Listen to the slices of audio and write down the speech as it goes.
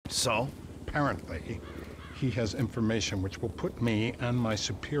So? Apparently, he has information which will put me and my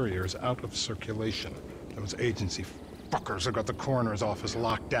superiors out of circulation. Those agency fuckers have got the coroner's office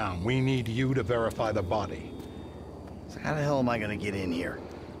locked down. We need you to verify the body. So how the hell am I gonna get in here?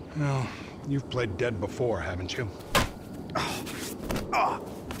 Well, you've played dead before, haven't you?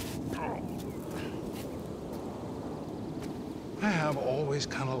 I have always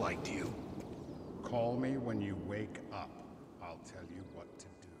kind of liked you. Call me when you wake up. I'll tell you what to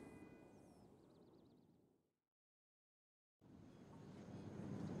do.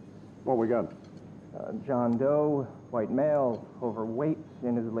 What we got? John Doe, white male, overweight,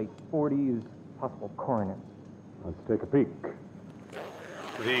 in his late 40s, possible coroner. Let's take a peek.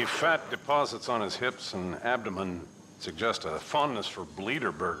 The fat deposits on his hips and abdomen suggest a fondness for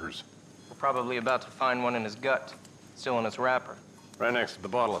bleeder burgers. We're probably about to find one in his gut, still in its wrapper. Right next to the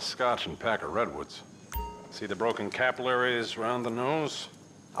bottle of scotch and pack of redwoods. See the broken capillaries around the nose?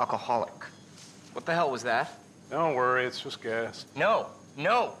 Alcoholic. What the hell was that? Don't worry, it's just gas. No,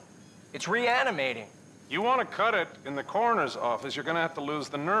 no. It's reanimating. You want to cut it in the coroner's office, you're gonna have to lose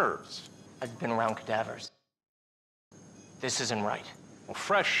the nerves. I've been around cadavers. This isn't right. Well,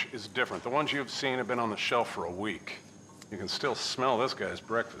 fresh is different. The ones you've seen have been on the shelf for a week. You can still smell this guy's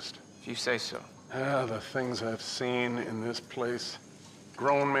breakfast. If you say so. The things I've seen in this place.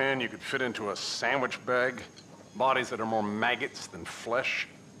 Grown man you could fit into a sandwich bag. Bodies that are more maggots than flesh.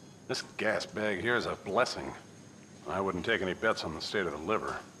 This gas bag here is a blessing. I wouldn't take any bets on the state of the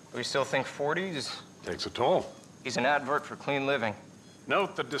liver. We still think 40s? Takes a toll. He's an advert for clean living.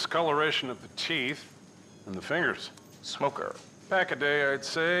 Note the discoloration of the teeth and the fingers. Smoker. Pack a day, I'd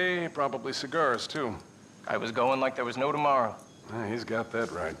say. Probably cigars, too. I was going like there was no tomorrow. He's got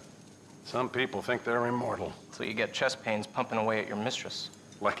that right. Some people think they're immortal. Till you get chest pains pumping away at your mistress.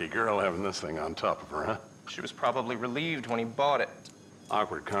 Lucky girl having this thing on top of her, huh? She was probably relieved when he bought it.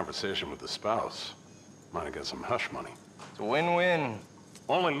 Awkward conversation with the spouse. Might have got some hush money. It's a win-win.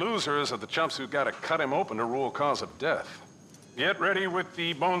 Only losers are the chumps who gotta cut him open to rule cause of death. Get ready with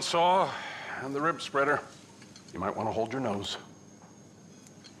the bone saw and the rib spreader. You might want to hold your nose.